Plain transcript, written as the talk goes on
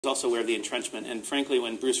also aware of the entrenchment. And frankly,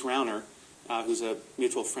 when Bruce Rauner, who's a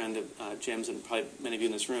mutual friend of Jim's and probably many of you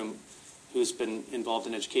in this room, who's been involved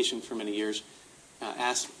in education for many years,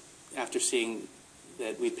 asked after seeing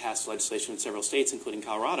that we'd passed legislation in several states, including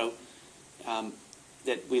Colorado,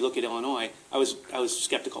 that we look at Illinois, I was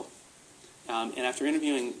skeptical. And after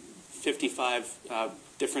interviewing 55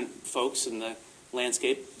 different folks in the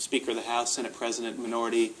landscape, Speaker of the House, Senate President,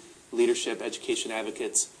 minority leadership, education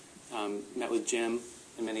advocates, met with Jim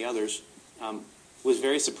and many others, was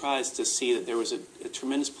very surprised to see that there was a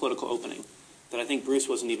tremendous political opening that I think Bruce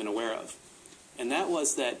wasn't even aware of. And that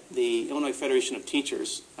was that the Illinois Federation of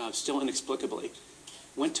Teachers, still inexplicably,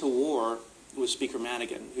 went to war with Speaker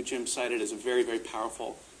Madigan, who Jim cited as a very, very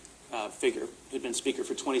powerful figure, who'd been Speaker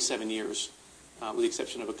for 27 years, with the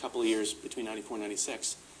exception of a couple of years between 94 and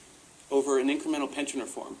 96, over an incremental pension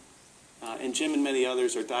reform. And Jim and many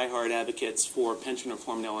others are diehard advocates for pension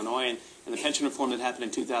reform in Illinois, and the pension reform that happened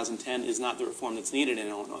in 2010 is not the reform that's needed in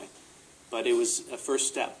Illinois. But it was a first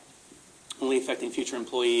step, only affecting future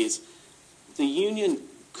employees. The union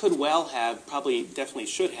could well have, probably definitely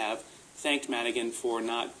should have, thanked Madigan for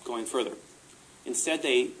not going further. Instead,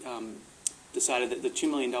 they decided that the $2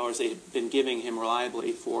 million they had been giving him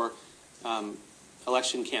reliably for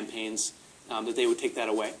election campaigns, that they would take that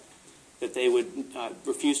away, that they would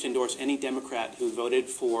refuse to endorse any Democrat who voted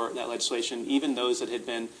for that legislation, even those that had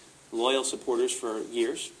been loyal supporters for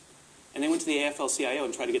years. And they went to the AFL-CIO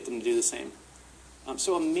and tried to get them to do the same.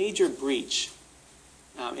 So a major breach.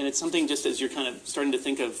 And it's something, just as you're kind of starting to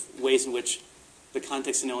think of ways in which the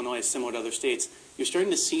context in Illinois is similar to other states, you're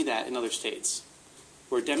starting to see that in other states,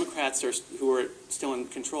 where Democrats who are still in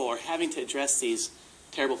control are having to address these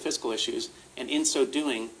terrible fiscal issues, and in so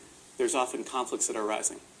doing, there's often conflicts that are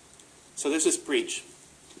arising. So there's this breach.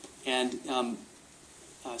 And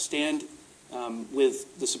stand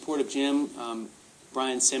with the support of Jim,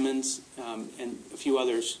 Brian Simmons, and a few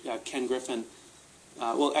others, Ken Griffin.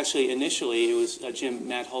 Well, actually, initially, it was Jim,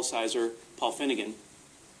 Matt Hulsizer, Paul Finnegan.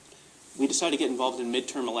 We decided to get involved in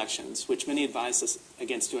midterm elections, which many advised us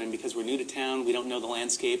against doing because we're new to town, we don't know the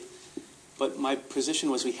landscape. But my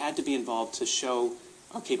position was we had to be involved to show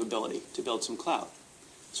our capability, to build some clout.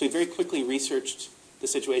 So we very quickly researched the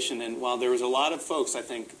situation, and while there was a lot of folks, I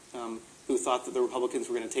think, who thought that the Republicans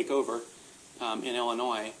were going to take over in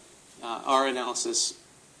Illinois, our analysis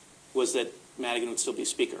was that Madigan would still be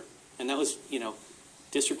Speaker. And that was,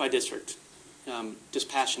 district by district,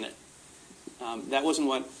 dispassionate. That wasn't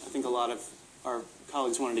what I think a lot of our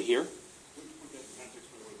colleagues wanted to hear. Put that in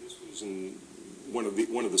context, by the way, this was in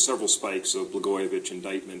one of the several spikes of Blagojevich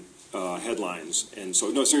indictment headlines. And so,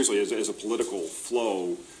 no, seriously, as a political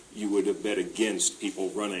flow, you would have bet against people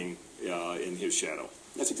running in his shadow.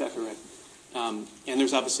 That's exactly right. And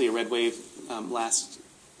there's obviously a red wave last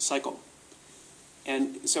cycle.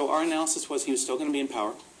 And so our analysis was he was still going to be in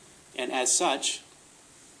power. And as such,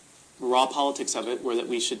 raw politics of it were that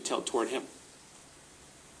we should tilt toward him.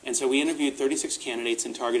 And so we interviewed 36 candidates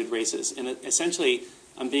in targeted races. And essentially,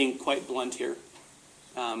 I'm being quite blunt here,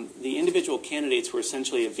 the individual candidates were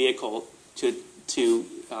essentially a vehicle to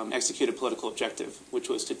execute a political objective, which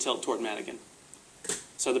was to tilt toward Madigan.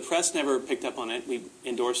 So the press never picked up on it. We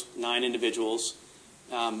endorsed 9 individuals,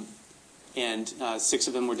 and 6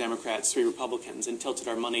 of them were Democrats, 3 Republicans, and tilted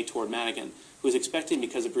our money toward Madigan, who was expecting,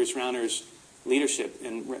 because of Bruce Rauner's leadership,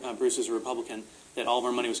 and Bruce is a Republican, that all of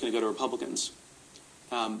our money was going to go to Republicans.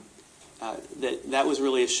 That was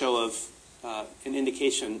really a show of an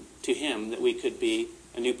indication to him that we could be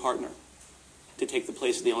a new partner to take the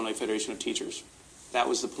place of the Illinois Federation of Teachers. That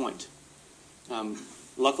was the point.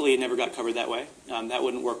 Luckily, it never got covered that way. That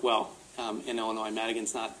wouldn't work well in Illinois.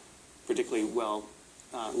 Madigan's not particularly well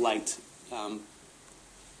liked.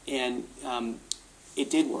 And it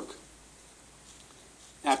did work.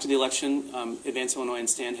 After the election, Advance Illinois and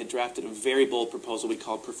Stand had drafted a very bold proposal we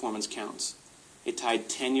called performance counts. It tied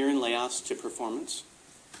tenure and layoffs to performance.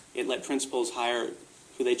 It let principals hire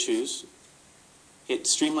who they choose. It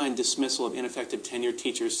streamlined dismissal of ineffective tenured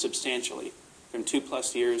teachers substantially, from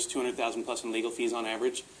 2+ years, $200,000+ in legal fees on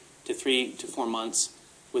average, to 3 to 4 months,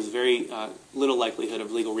 with very little likelihood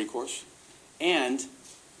of legal recourse. And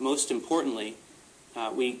most importantly,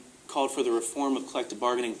 we called for the reform of collective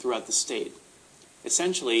bargaining throughout the state,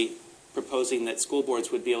 essentially proposing that school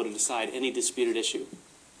boards would be able to decide any disputed issue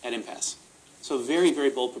at impasse. So a very,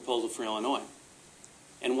 very bold proposal for Illinois,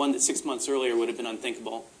 and one that 6 months earlier would have been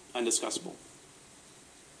unthinkable, undiscussable.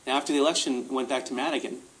 Now, after the election, I went back to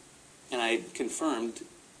Madigan, and I confirmed,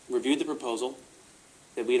 reviewed the proposal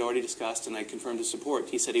that we had already discussed, and I confirmed his support.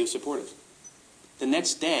 He said he was supportive. The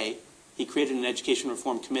next day, he created an education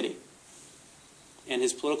reform committee, and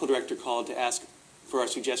his political director called to ask for our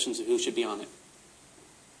suggestions of who should be on it.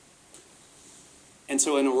 And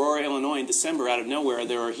so in Aurora, Illinois, in December, out of nowhere,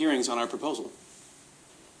 there are hearings on our proposal.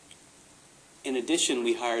 In addition,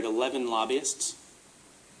 we hired 11 lobbyists,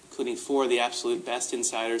 including 4 of the absolute best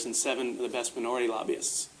insiders and 7 of the best minority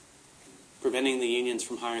lobbyists, preventing the unions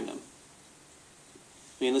from hiring them.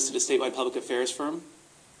 We enlisted a statewide public affairs firm.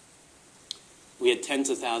 We had tens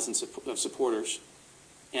of thousands of supporters.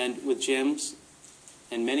 And with Jim's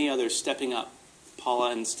and many others stepping up,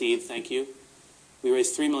 Paula and Steve, thank you, we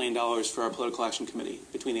raised $3 million for our political action committee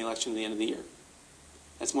between the election and the end of the year.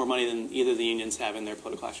 That's more money than either of the unions have in their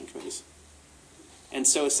political action committees. And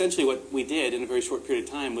so essentially what we did in a very short period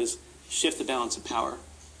of time was shift the balance of power.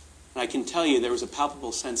 And I can tell you there was a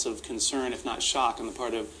palpable sense of concern, if not shock, on the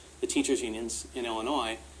part of the teachers' unions in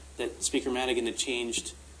Illinois that Speaker Madigan had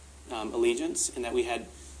changed allegiance and that we had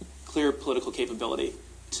clear political capability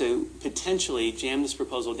to potentially jam this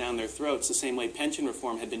proposal down their throats the same way pension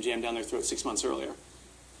reform had been jammed down their throats 6 months earlier.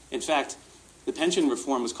 In fact, the pension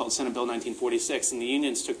reform was called Senate Bill 1946, and the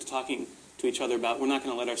unions took to talking to each other about, we're not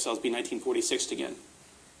going to let ourselves be 1946 again,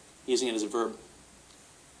 using it as a verb.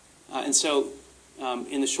 And so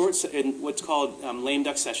in what's called lame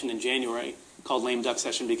duck session in January, called lame duck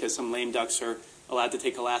session because some lame ducks are allowed to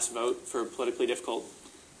take a last vote for politically difficult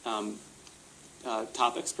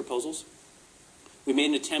topics, proposals, we made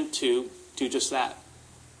an attempt to do just that.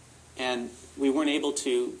 And we weren't able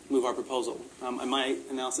to move our proposal. My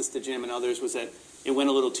analysis to Jim and others was that it went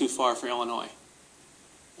a little too far for Illinois.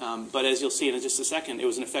 But as you'll see in just a second, it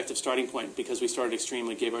was an effective starting point because we started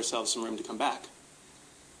extremely, gave ourselves some room to come back.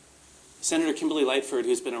 Senator Kimberly Lightford,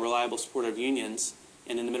 who's been a reliable supporter of unions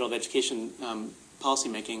and in the middle of education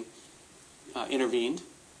policymaking, intervened.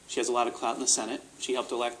 She has a lot of clout in the Senate. She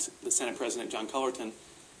helped elect the Senate President, John Cullerton,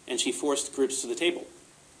 and she forced groups to the table.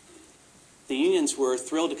 The unions were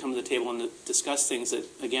thrilled to come to the table and to discuss things that,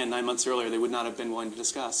 again, 9 months earlier, they would not have been willing to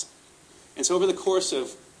discuss. And so over the course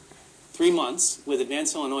of 3 months, with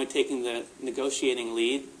Advance Illinois taking the negotiating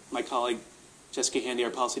lead, my colleague Jessica Handy, our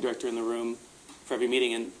policy director, in the room for every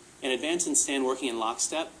meeting, and Advance and Stan working in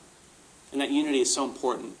lockstep, and that unity is so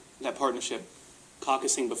important, that partnership,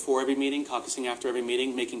 caucusing before every meeting, caucusing after every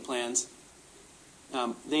meeting, making plans.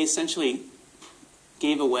 They essentially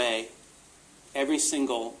gave away every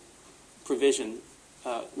single provision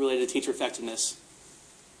related to teacher effectiveness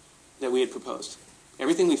that we had proposed.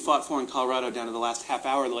 Everything we fought for in Colorado down to the last half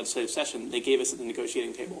hour of the legislative session, they gave us at the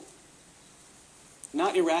negotiating table.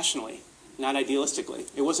 Not irrationally, not idealistically.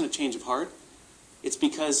 It wasn't a change of heart. It's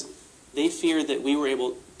because they feared that we were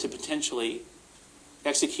able to potentially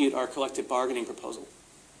execute our collective bargaining proposal,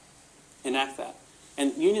 enact that.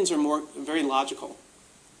 And unions are very logical.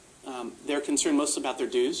 They're concerned most about their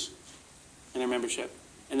dues and their membership.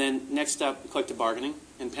 And then next up, collective bargaining,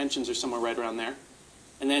 and pensions are somewhere right around there.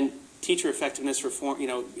 And then teacher effectiveness reform,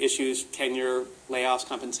 issues, tenure, layoffs,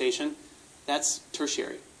 compensation, that's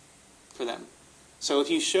tertiary for them. So if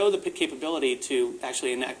you show the capability to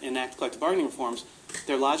actually enact collective bargaining reforms,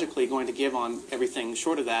 they're logically going to give on everything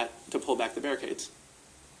short of that to pull back the barricades.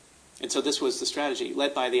 And so this was the strategy,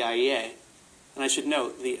 led by the IEA. And I should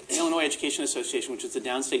note, the Illinois Education Association, which is the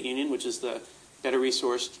downstate union, which is the better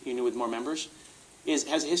resourced union with more members,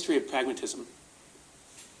 has a history of pragmatism.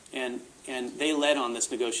 And they led on this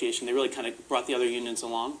negotiation. They really kind of brought the other unions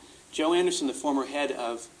along. Joe Anderson, the former head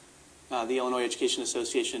of the Illinois Education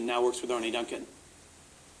Association, now works with Arne Duncan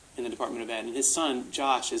in the Department of Ed. And his son,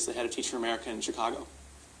 Josh, is the head of Teach for America in Chicago.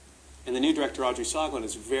 And the new director, Audrey Soglin,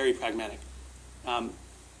 is very pragmatic.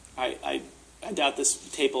 I doubt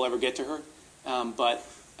this tape will ever get to her. But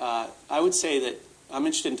I would say that I'm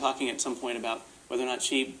interested in talking at some point about whether or not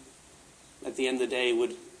she, at the end of the day,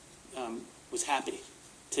 was happy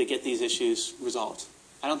to get these issues resolved.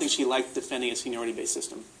 I don't think she liked defending a seniority-based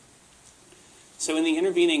system. So in the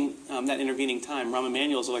that intervening time, Rahm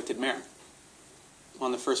Emanuel is elected mayor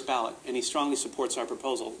on the first ballot, and he strongly supports our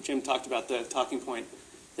proposal. Jim talked about the talking point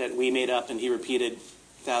that we made up, and he repeated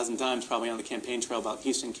 1,000 times probably on the campaign trail about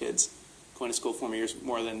Houston kids going to school 4 more years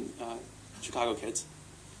more than Chicago kids.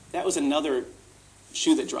 That was another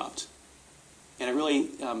shoe that dropped. And it really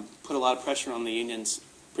put a lot of pressure on the unions,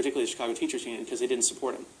 particularly the Chicago Teachers Union, because they didn't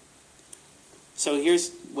support him. So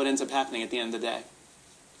here's what ends up happening at the end of the day.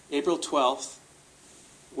 April 12th,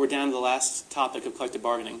 we're down to the last topic of collective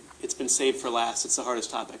bargaining. It's been saved for last. It's the hardest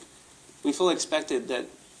topic. We fully expected that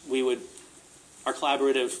our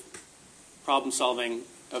collaborative problem solving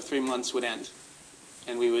of 3 months would end,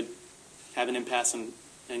 and we would have an impasse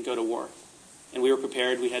and go to war. And we were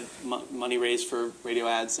prepared. We had money raised for radio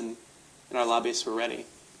ads, and our lobbyists were ready.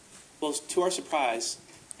 Well, to our surprise,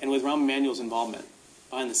 and with Rahm Emanuel's involvement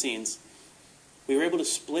behind the scenes, we were able to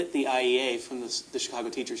split the IEA from the Chicago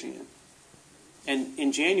Teachers Union. And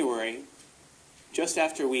in January, just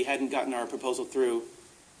after we hadn't gotten our proposal through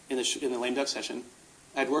in the lame duck session,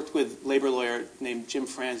 I'd worked with a labor lawyer named Jim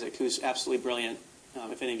Franzik, who's absolutely brilliant,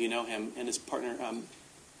 if any of you know him, and his partner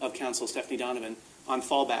of counsel, Stephanie Donovan, on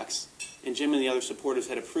fallbacks. And Jim and the other supporters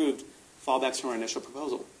had approved fallbacks from our initial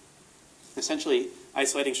proposal, essentially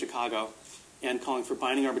isolating Chicago and calling for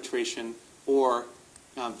binding arbitration or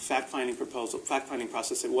fact-finding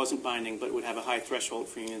process that wasn't binding but would have a high threshold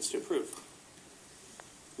for unions to approve.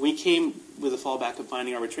 We came with a fallback of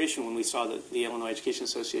binding arbitration when we saw that the Illinois Education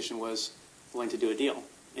Association was willing to do a deal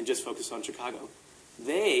and just focus on Chicago.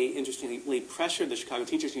 They, interestingly, pressured the Chicago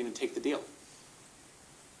Teachers Union to take the deal.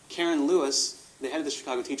 Karen Lewis, the head of the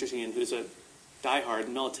Chicago Teachers Union, who's a diehard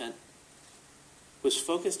militant, was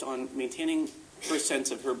focused on maintaining her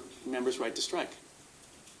sense of her members' right to strike.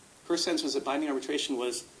 Her sense was that binding arbitration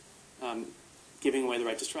was giving away the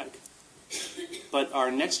right to strike. But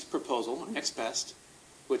our next proposal, our next best,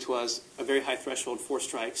 which was a very high threshold for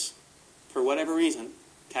strikes, for whatever reason,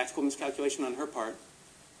 tactical miscalculation on her part,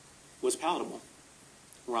 was palatable.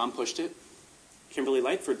 Ron pushed it. Kimberly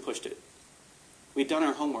Lightford pushed it. We'd done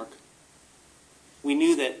our homework. We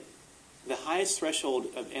knew that the highest threshold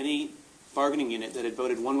of any bargaining unit that had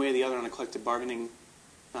voted one way or the other on a collective bargaining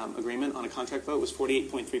agreement on a contract vote was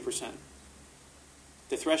 48.3%.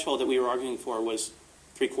 The threshold that we were arguing for was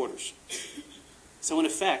 3/4. So in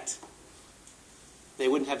effect, they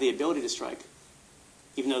wouldn't have the ability to strike,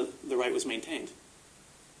 even though the right was maintained.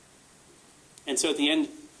 And so at the end,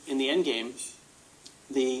 in the end game,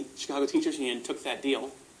 the Chicago Teachers Union took that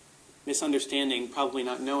deal, misunderstanding, probably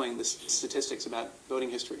not knowing the statistics about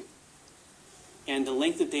voting history. And the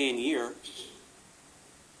length of day and year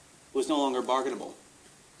was no longer bargainable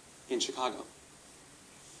in Chicago.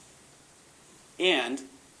 And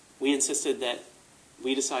we insisted that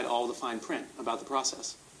we decide all the fine print about the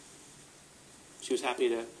process. She was happy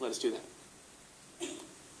to let us do that.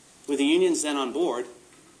 With the unions then on board,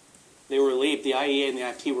 they were relieved, the IEA and the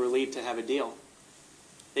IFT were relieved to have a deal.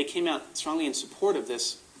 They came out strongly in support of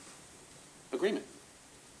this agreement,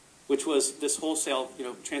 which was this wholesale,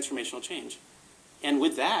 transformational change. And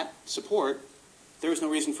with that support, there was no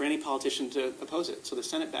reason for any politician to oppose it. So the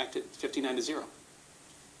Senate backed it 59-0.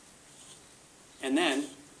 And then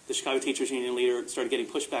the Chicago Teachers Union leader started getting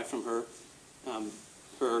pushback from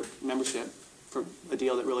her membership for a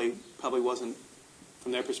deal that really probably wasn't,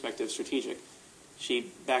 from their perspective, strategic.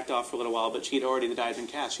 She backed off for a little while, but she'd already, the die had been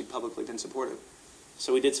cast. She'd publicly been supportive.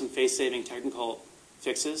 So we did some face-saving technical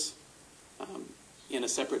fixes in a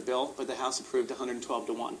separate bill, but the House approved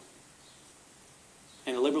 112-1.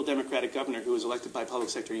 And a liberal Democratic governor who was elected by public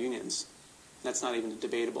sector unions, that's not even a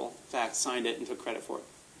debatable fact, signed it and took credit for it.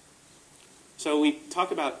 So we talk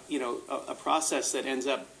about a process that ends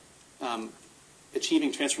up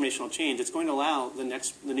achieving transformational change. It's going to allow the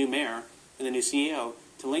new mayor and the new CEO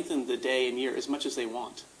to lengthen the day and year as much as they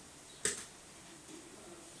want.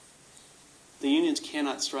 The unions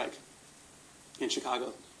cannot strike in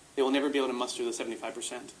Chicago. They will never be able to muster the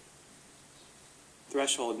 75%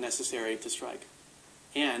 threshold necessary to strike.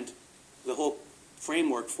 And the whole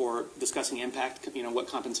framework for discussing impact, what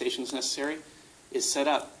compensation is necessary, is set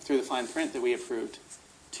up through the fine print that we approved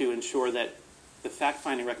to ensure that the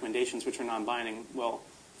fact-finding recommendations, which are non-binding, will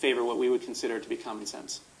favor what we would consider to be common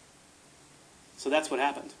sense. So that's what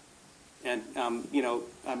happened. And,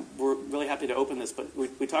 we're really happy to open this, but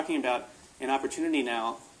we're talking about an opportunity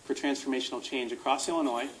now for transformational change across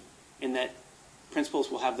Illinois in that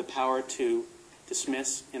principals will have the power to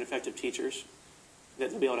dismiss ineffective teachers, that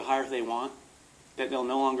they'll be able to hire who they want, that they'll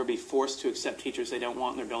no longer be forced to accept teachers they don't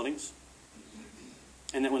want in their buildings,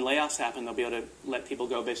 and that when layoffs happen, they'll be able to let people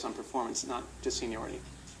go based on performance, not just seniority.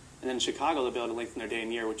 And then in Chicago, they'll be able to lengthen their day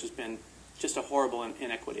and year, which has been just a horrible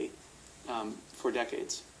inequity for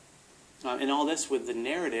decades. And all this with the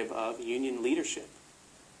narrative of union leadership.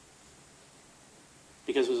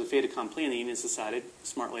 Because it was a fait accompli, and the unions decided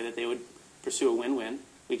smartly that they would pursue a win-win.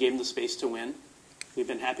 We gave them the space to win. We've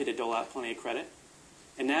been happy to dole out plenty of credit.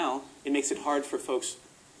 And now it makes it hard for folks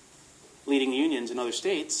leading unions in other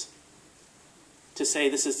states to say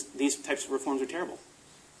these types of reforms are terrible,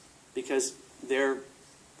 because their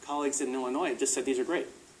colleagues in Illinois have just said these are great.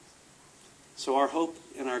 So our hope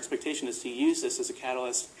and our expectation is to use this as a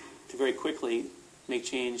catalyst to very quickly make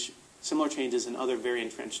similar changes in other very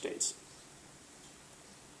entrenched states.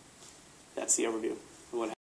 That's the overview of what happened.